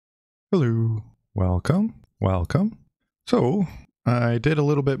Hello, welcome. So I did a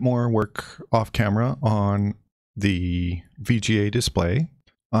little bit more work off camera on the VGA display.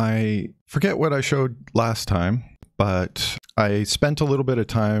 I forget what I showed last time, but I spent a little bit of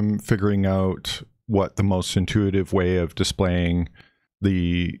time figuring out what the most intuitive way of displaying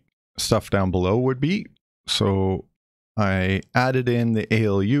the stuff down below would be. So I added in the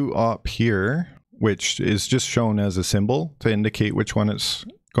ALU op here, which is just shown as a symbol to indicate which one it's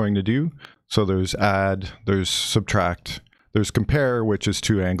going to do. So there's add, there's subtract, there's compare, which is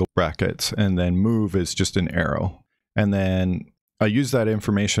two angle brackets, and then move is just an arrow. And then I use that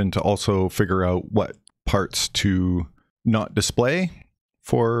information to also figure out what parts to not display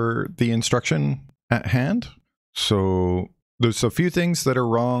for the instruction at hand. So there's a few things that are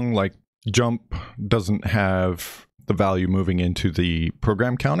wrong, like jump doesn't have the value moving into the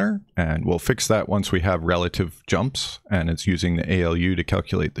program counter, and we'll fix that once we have relative jumps and it's using the ALU to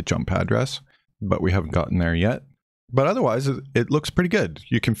calculate the jump address, but we haven't gotten there yet. But otherwise it looks pretty good.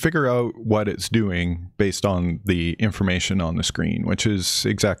 You can figure out what it's doing based on the information on the screen, which is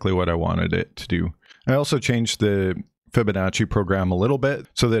exactly what I wanted it to do. I also changed the Fibonacci program a little bit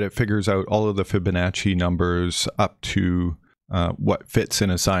so that it figures out all of the Fibonacci numbers up to what fits in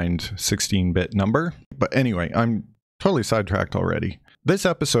a signed 16-bit number. But anyway, I'm totally sidetracked already. This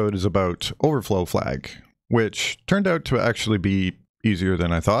episode is about overflow flag, which turned out to actually be easier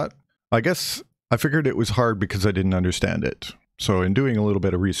than I thought. I guess I figured it was hard because I didn't understand it. So in doing a little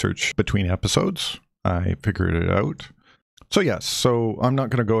bit of research between episodes, I figured it out. So yes, so I'm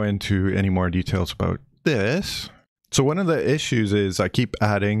not going to go into any more details about this. So one of the issues is I keep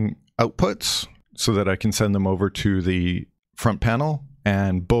adding outputs so that I can send them over to the front panel,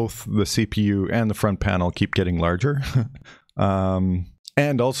 and both the CPU and the front panel keep getting larger.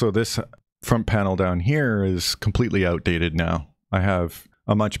 And also this front panel down here is completely outdated now. I have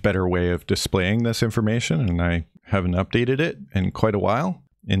a much better way of displaying this information, and I haven't updated it in quite a while.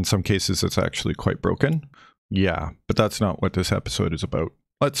 In some cases, it's actually quite broken. Yeah, but that's not what this episode is about.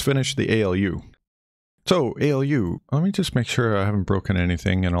 Let's finish the ALU. So ALU, let me just make sure I haven't broken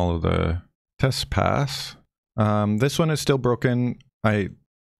anything in all of the tests pass. This one is still broken. I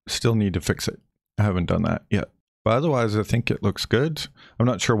still need to fix it. I haven't done that yet. But otherwise, I think it looks good. I'm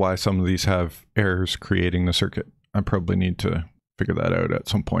not sure why some of these have errors creating the circuit. I probably need to figure that out at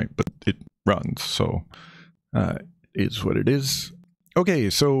some point, but it runs, so it is what it is.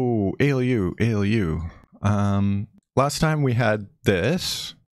 Okay, so ALU. Last time we had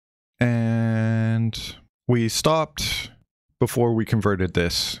this, and we stopped before we converted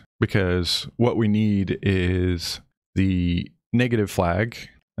this, because what we need is the negative flag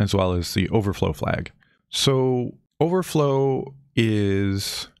as well as the overflow flag. So overflow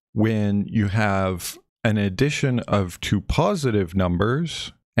is when you have an addition of two positive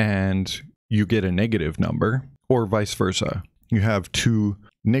numbers and you get a negative number, or vice versa. You have two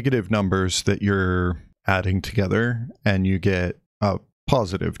negative numbers that you're adding together and you get a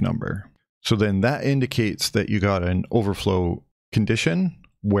positive number. So then that indicates that you got an overflow condition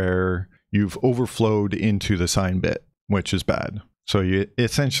where you've overflowed into the sign bit, which is bad. So you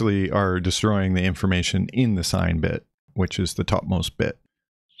essentially are destroying the information in the sign bit, which is the topmost bit.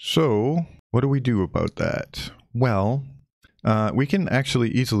 So what do we do about that? Well, we can actually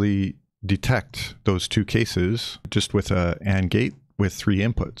easily detect those two cases just with an AND gate with three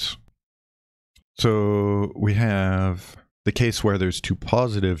inputs. So we have the case where there's two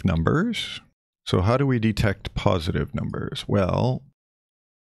positive numbers. So how do we detect positive numbers? Well,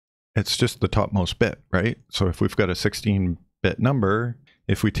 it's just the topmost bit, right? So if we've got a 16-bit number,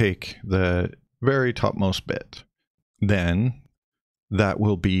 if we take the very topmost bit, then that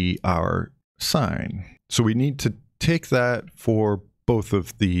will be our sign. So we need to take that for both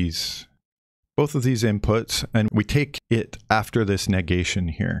of these inputs, and we take it after this negation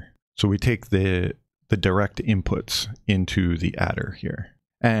here. So we take the direct inputs into the adder here.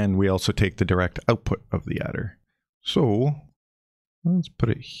 And we also take the direct output of the adder. So let's put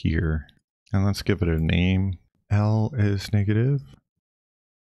it here, and let's give it a name. L is negative.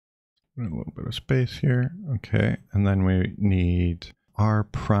 A little bit of space here. Okay, and then we need R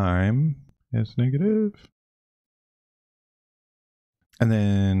prime is negative. And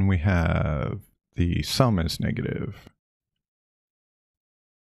then we have the sum is negative.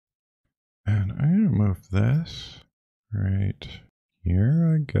 And I'm going to move this right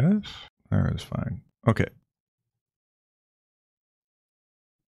here, I guess. There is fine. Okay.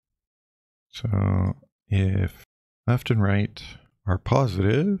 So if left and right are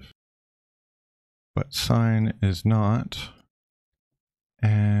positive, but sign is not,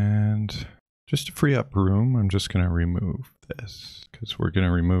 and just to free up room, I'm just going to remove this because we're going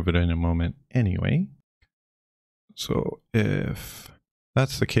to remove it in a moment anyway. So if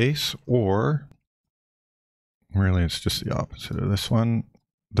that's the case, or really it's just the opposite of this one,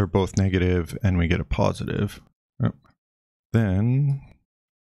 they're both negative and we get a positive, then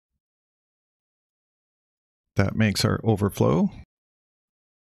that makes our overflow.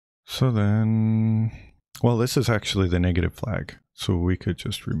 So then, well, this is actually the negative flag, so we could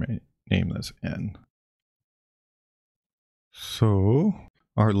just name this n. So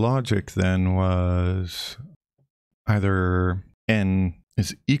our logic then was either n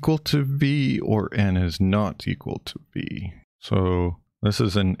is equal to v or n is not equal to v. So this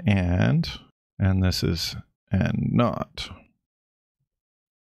is an and this is and not.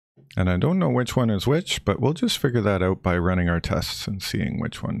 And I don't know which one is which, but we'll just figure that out by running our tests and seeing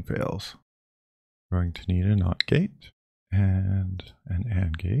which one fails. We're going to need a NOT gate and an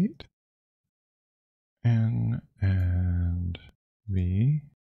AND gate, N and V.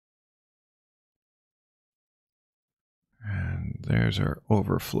 And there's our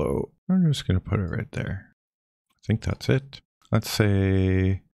overflow. I'm just going to put it right there. I think that's it. Let's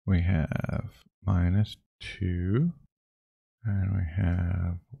say we have -2 and we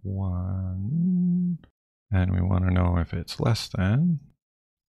have 1 and we want to know if it's less than.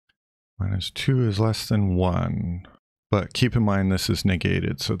 -2 is less than 1. But keep in mind this is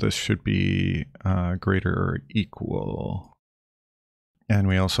negated, so this should be greater or equal. And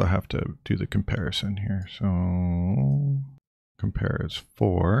we also have to do the comparison here. So compare is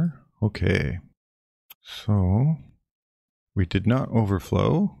 4. Okay. So we did not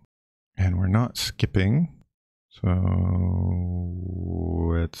overflow and we're not skipping. So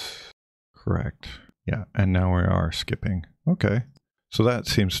it's correct. Yeah, and now we are skipping. Okay. So that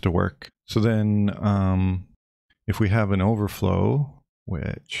seems to work. So then if we have an overflow,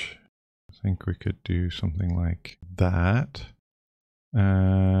 which I think we could do something like that.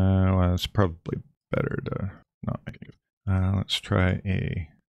 Well, it's probably better to not make it. Let's try a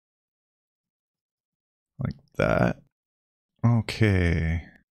like that. Okay.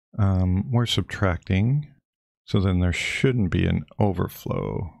 We're subtracting. So then there shouldn't be an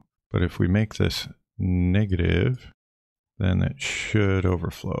overflow. But if we make this negative, then it should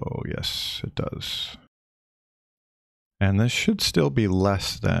overflow. Yes, it does. And this should still be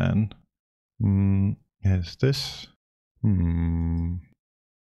less than. Is this? I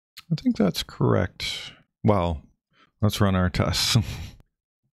think that's correct. Well, let's run our tests.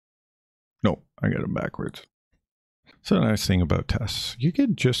 No, I got it backwards. So the nice thing about tests, you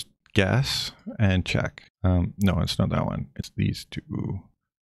could just guess and check. No, it's not that one. It's these two.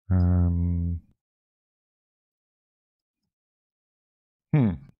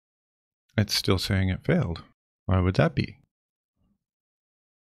 It's still saying it failed. Why would that be?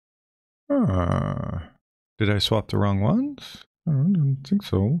 Did I swap the wrong ones? I don't think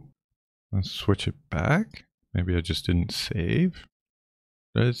so. Let's switch it back. Maybe I just didn't save.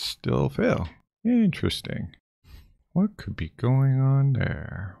 Does it still fail? Interesting. What could be going on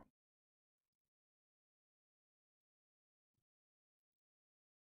there?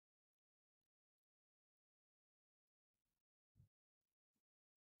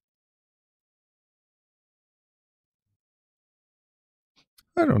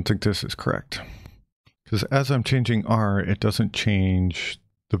 I don't think this is correct. Because as I'm changing R, it doesn't change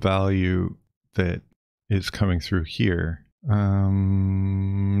the value that is coming through here.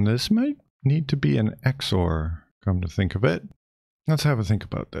 This might need to be an XOR, come to think of it. Let's have a think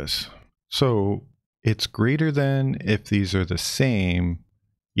about this. So it's greater than if these are the same.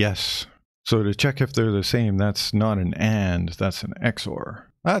 Yes. So to check if they're the same, that's not an AND, that's an XOR.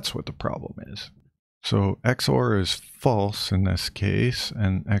 That's what the problem is. So XOR is false in this case,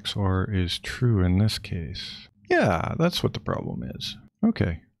 and XOR is true in this case. Yeah, that's what the problem is.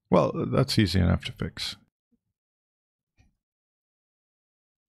 Okay, well, that's easy enough to fix.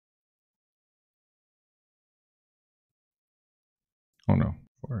 Oh no,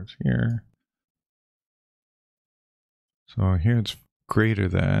 4 is here. So here it's greater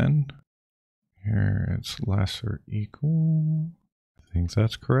than. Here it's less or equal. I think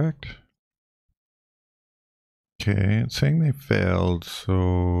that's correct. Okay, it's saying they failed,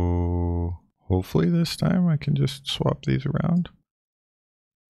 so hopefully this time I can just swap these around.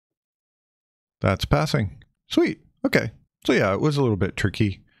 That's passing. Sweet. Okay. So yeah, it was a little bit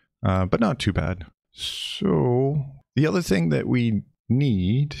tricky, but not too bad. So the other thing that we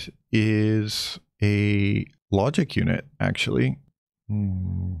need is a logic unit, actually.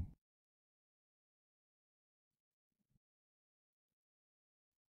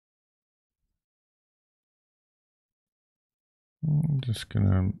 I'm just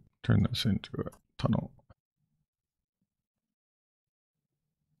gonna turn this into a tunnel.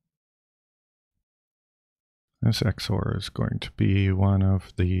 This XOR is going to be one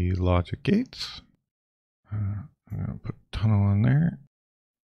of the logic gates. I'm going to put tunnel in there.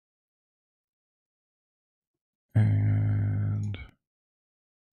 And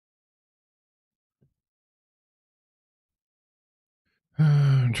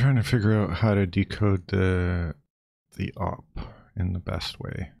I'm trying to figure out how to decode the op in the best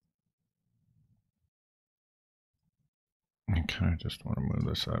way. I kind of just want to move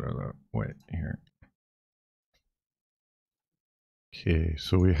this out of the way here. Okay,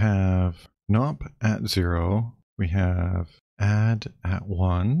 so we have NOP at 0, we have add at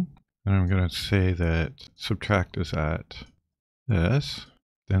 1, and I'm going to say that subtract is at this.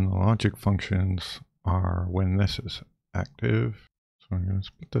 Then the logic functions are when this is active. So I'm going to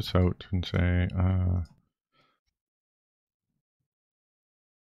split this out and say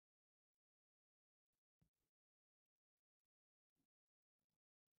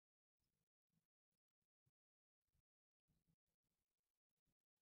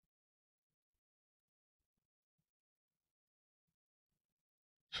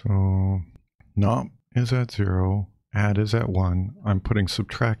so NOP is at 0, add is at 1. I'm putting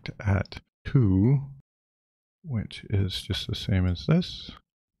subtract at 2, which is just the same as this.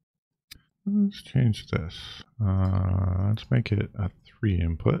 Let's change this. Let's make it a 3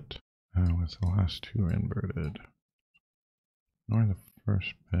 input with the last 2 inverted. Ignore the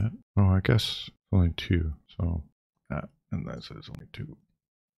first bit. Oh, I guess only 2. So that and this is only 2.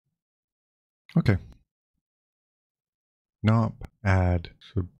 Okay. NOP, add,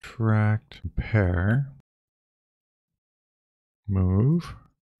 subtract, compare, move,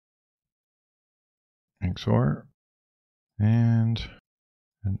 XOR, and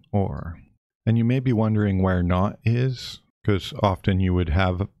an OR. And you may be wondering where NOT is, because often you would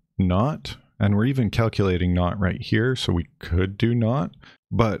have NOT, and we're even calculating NOT right here, so we could do NOT.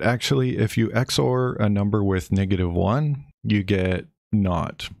 But actually, if you XOR a number with -1, you get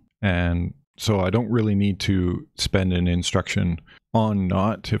NOT. And so I don't really need to spend an instruction on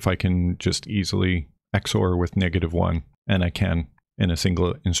NOT if I can just easily XOR with -1, and I can in a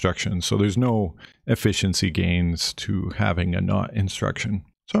single instruction. So there's no efficiency gains to having a NOT instruction.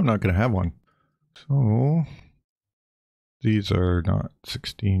 So I'm not going to have one. So these are not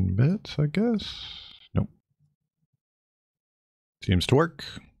 16 bits, I guess. Nope. Seems to work.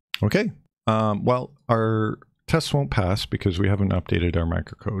 Okay. Well, our tests won't pass because we haven't updated our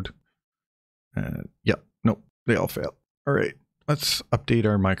microcode. Yep. Nope. They all fail. All right. Let's update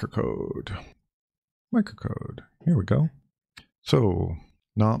our microcode. Microcode. Here we go. So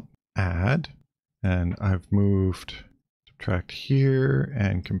NOP add, and I've moved subtract here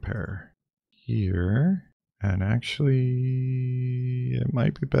and compare here. And actually, it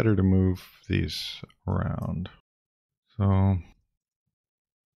might be better to move these around. So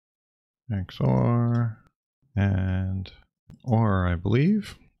XOR and OR, I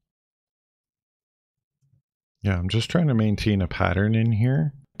believe. Yeah, I'm just trying to maintain a pattern in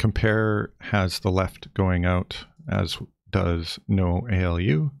here. Compare has the left going out, as does no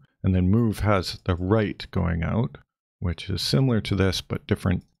ALU. And then move has the right going out, which is similar to this, but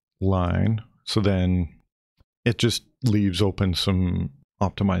different line. So then it just leaves open some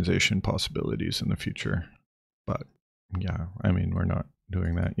optimization possibilities in the future. But yeah, I mean, we're not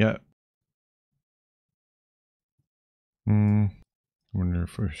doing that yet. I wonder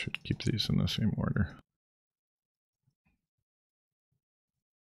if we should keep these in the same order.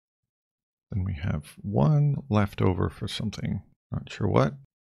 Then we have one left over for something, not sure what.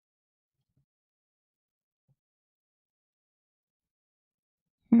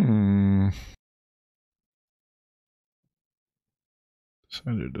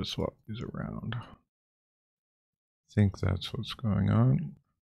 Decided to swap these around. I think that's what's going on.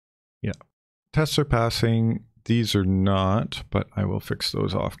 Yeah. Tests are passing. These are not, but I will fix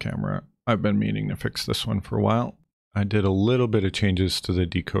those off camera. I've been meaning to fix this one for a while. I did a little bit of changes to the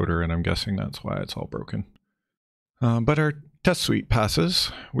decoder, and I'm guessing that's why it's all broken. But our test suite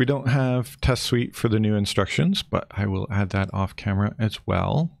passes. We don't have test suite for the new instructions, but I will add that off camera as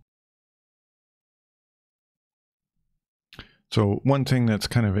well. So one thing that's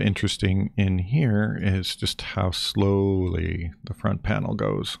kind of interesting in here is just how slowly the front panel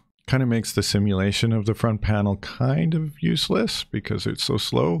goes. Kind of makes the simulation of the front panel kind of useless because it's so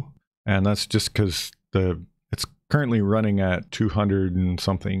slow. And that's just because it's currently running at 200 and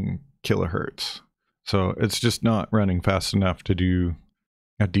something kilohertz. So it's just not running fast enough to do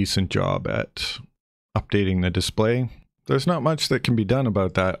a decent job at updating the display. There's not much that can be done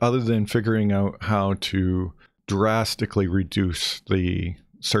about that other than figuring out how to drastically reduce the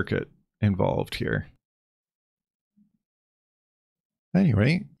circuit involved here.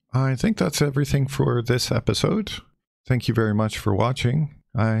 Anyway, I think that's everything for this episode. Thank you very much for watching.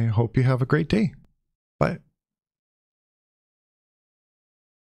 I hope you have a great day. Bye.